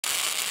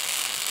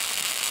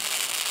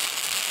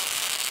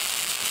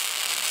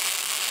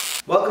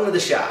Welcome to the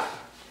shop.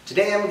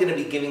 Today I'm going to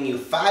be giving you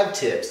 5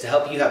 tips to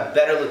help you have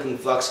better looking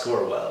flux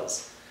core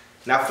welds.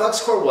 Now,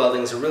 flux core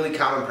welding is a really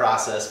common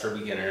process for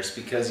beginners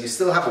because you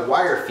still have a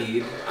wire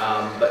feed,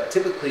 but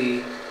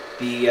typically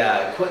the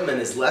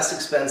equipment is less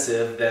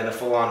expensive than a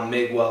full-on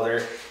MIG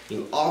welder.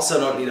 You also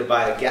don't need to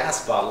buy a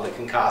gas bottle that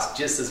can cost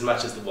just as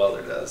much as the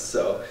welder does.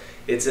 So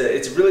it's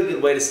a really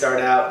good way to start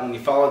out, and you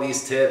follow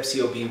these tips,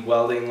 you'll be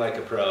welding like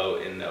a pro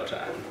in no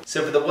time.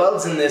 So for the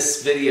welds in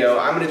this video,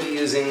 I'm going to be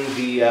using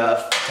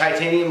the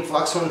titanium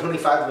Flux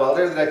 125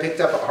 welder that I picked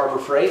up at Harbor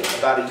Freight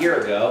about a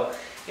year ago.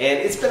 And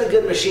it's been a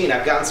good machine.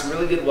 I've gotten some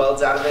really good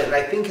welds out of it, and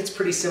I think it's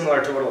pretty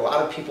similar to what a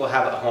lot of people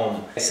have at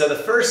home. So the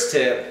first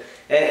tip,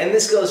 and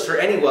this goes for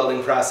any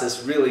welding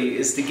process really,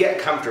 is to get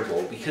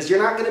comfortable, because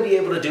you're not going to be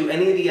able to do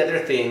any of the other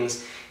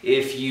things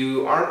if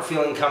you aren't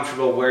feeling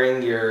comfortable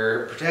wearing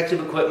your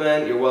protective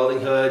equipment, your welding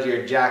hood,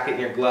 your jacket,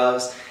 and your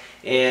gloves,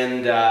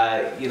 and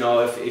you know,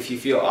 if you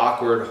feel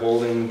awkward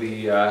holding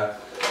the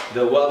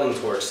welding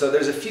torch. So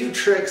there's a few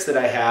tricks that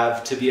I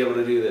have to be able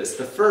to do this.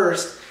 The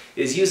first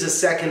is use a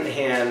second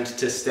hand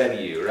to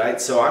steady you, right?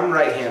 So I'm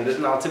right-handed,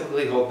 and I'll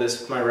typically hold this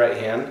with my right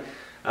hand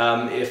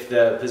if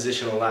the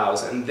position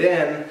allows, and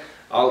then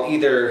I'll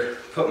either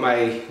put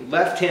my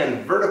left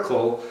hand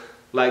vertical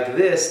like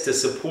this to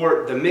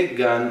support the MIG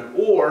gun,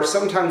 or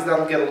sometimes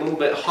that'll get a little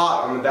bit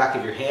hot on the back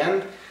of your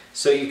hand,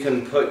 so you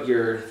can put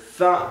your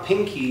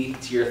pinky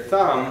to your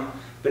thumb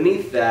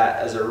beneath that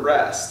as a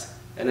rest,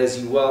 and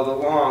as you weld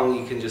along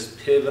you can just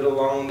pivot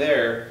along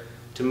there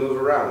to move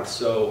around.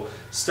 So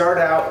start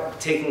out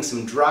taking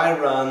some dry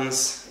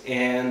runs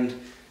and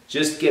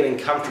just getting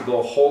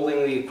comfortable holding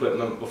the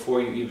equipment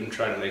before you even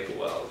try to make a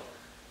weld.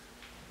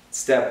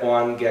 Step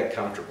 1, get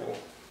comfortable.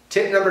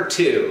 Tip number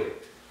 2,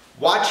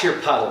 watch your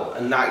puddle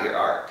and not your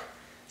arc.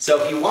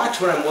 So if you watch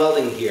when I'm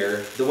welding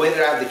here, the way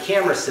that I have the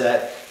camera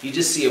set, you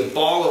just see a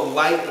ball of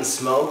light and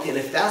smoke, and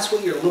if that's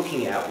what you're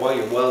looking at while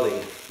you're welding,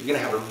 you're going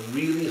to have a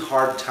really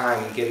hard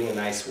time getting a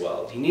nice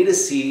weld. You need to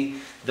see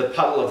the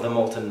puddle of the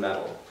molten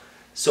metal.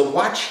 So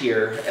watch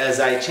here as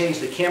I change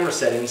the camera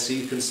settings so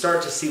you can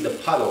start to see the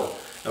puddle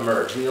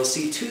emerge. And you'll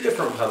see 2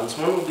 different puddles.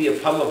 One will be a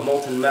puddle of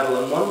molten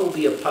metal, and one will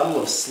be a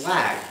puddle of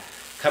slag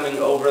coming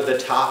over the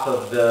top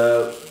of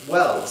the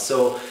weld.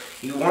 So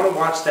you want to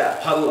watch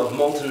that puddle of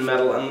molten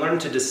metal and learn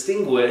to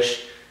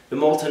distinguish the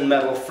molten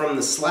metal from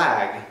the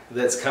slag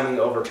that's coming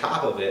over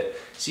top of it,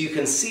 so you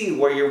can see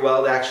where your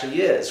weld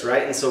actually is,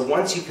 right? And so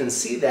once you can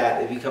see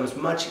that, it becomes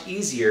much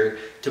easier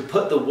to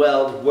put the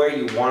weld where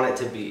you want it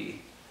to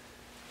be.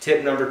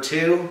 Tip number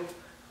 2,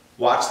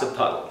 watch the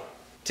puddle.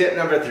 Tip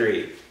number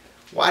 3,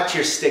 watch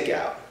your stick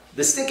out.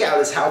 The stick out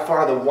is how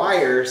far the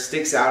wire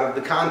sticks out of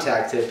the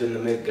contact tip in the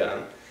MIG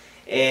gun.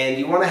 And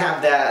you want to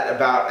have that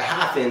about a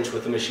 ½ inch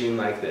with a machine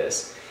like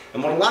this.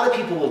 And what a lot of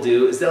people will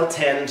do is they'll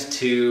tend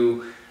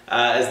to,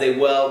 as they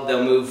weld,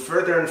 they'll move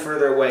further and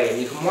further away. And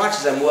you can watch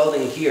as I'm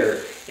welding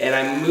here, and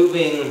I'm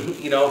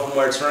moving, you know, from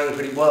where it's running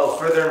pretty well,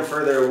 further and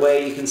further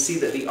away. You can see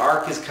that the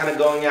arc is kind of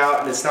going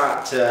out, and it's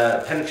not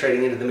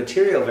penetrating into the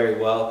material very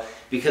well,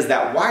 because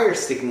that wire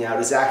sticking out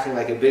is acting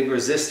like a big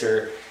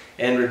resistor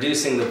and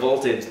reducing the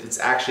voltage that's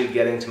actually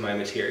getting to my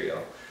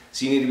material.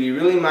 So you need to be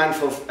really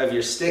mindful of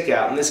your stick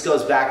out, and this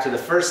goes back to the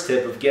first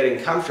tip of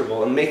getting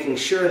comfortable and making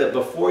sure that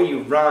before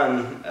you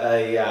run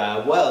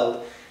a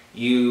weld,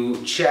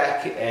 you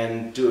check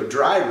and do a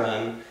dry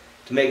run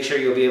to make sure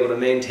you'll be able to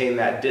maintain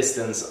that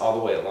distance all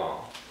the way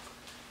along.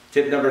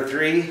 Tip number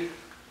 3,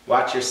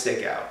 watch your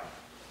stick out.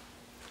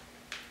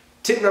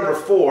 Tip number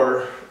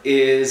 4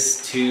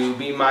 is to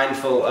be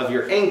mindful of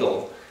your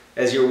angle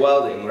as you're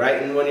welding,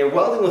 right? And when you're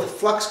welding with a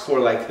flux core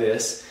like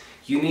this,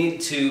 you need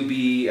to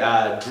be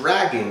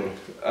dragging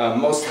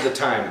most of the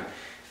time.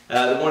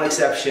 The one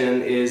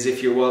exception is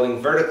if you're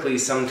welding vertically,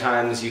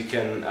 sometimes you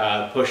can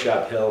push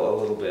uphill a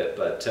little bit.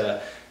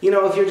 But you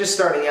know, if you're just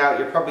starting out,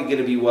 you're probably going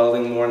to be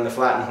welding more in the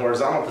flat and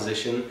horizontal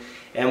position.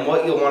 And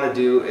what you'll want to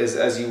do is,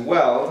 as you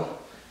weld,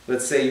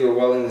 let's say you were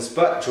welding this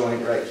butt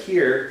joint right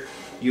here,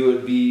 you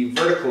would be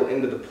vertical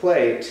into the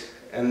plate,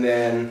 and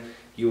then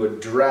you would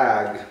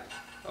drag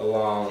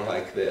along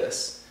like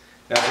this.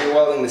 Now if you're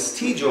welding this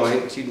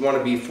T-joint, you'd want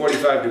to be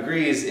 45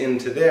 degrees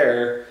into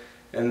there,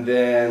 and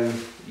then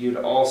you'd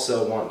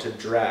also want to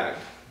drag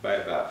by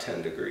about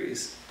 10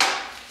 degrees.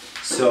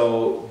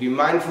 So be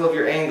mindful of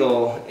your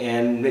angle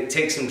and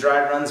take some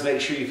dry runs,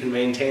 make sure you can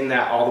maintain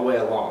that all the way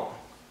along.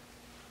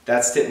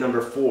 That's tip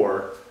number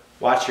 4,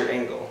 watch your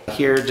angle.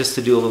 Here, just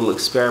to do a little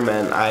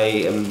experiment, I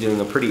am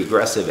doing a pretty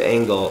aggressive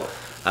angle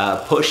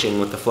pushing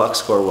with the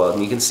flux core weld,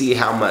 and you can see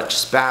how much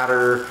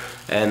spatter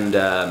and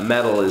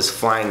metal is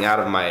flying out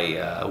of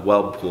my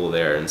weld pool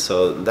there, and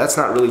so that's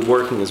not really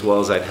working as well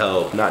as I'd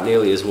hope, not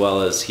nearly as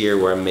well as here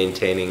where I'm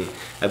maintaining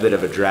a bit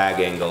of a drag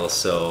angle.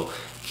 So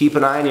keep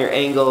an eye on your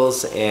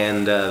angles,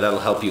 and that'll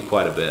help you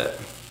quite a bit.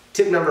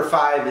 Tip number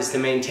 5 is to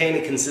maintain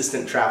a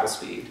consistent travel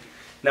speed.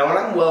 Now when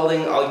I'm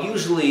welding, I'll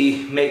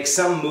usually make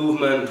some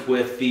movement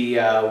with the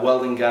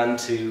welding gun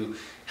to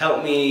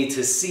help me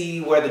to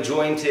see where the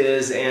joint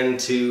is and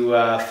to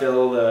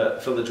fill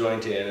the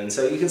joint in. And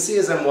so you can see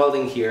as I'm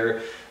welding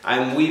here,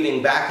 I'm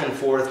weaving back and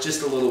forth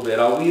just a little bit.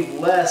 I'll weave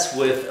less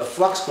with a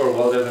flux core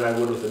welder than I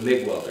would with a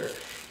MIG welder.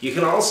 You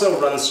can also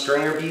run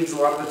stringer beads a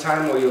lot of the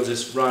time where you'll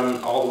just run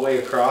all the way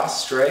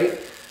across straight,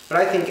 but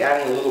I think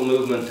adding a little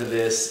movement to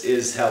this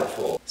is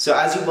helpful. So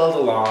as you weld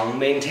along,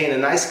 maintain a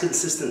nice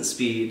consistent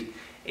speed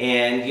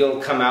and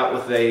you'll come out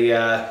with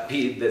a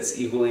bead that's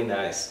equally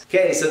nice.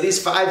 Okay, so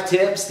these 5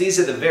 tips, these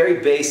are the very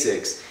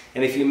basics,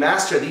 and if you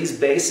master these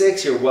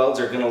basics, your welds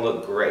are going to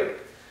look great.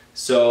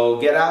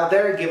 So get out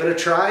there, give it a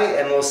try,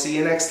 and we'll see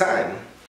you next time.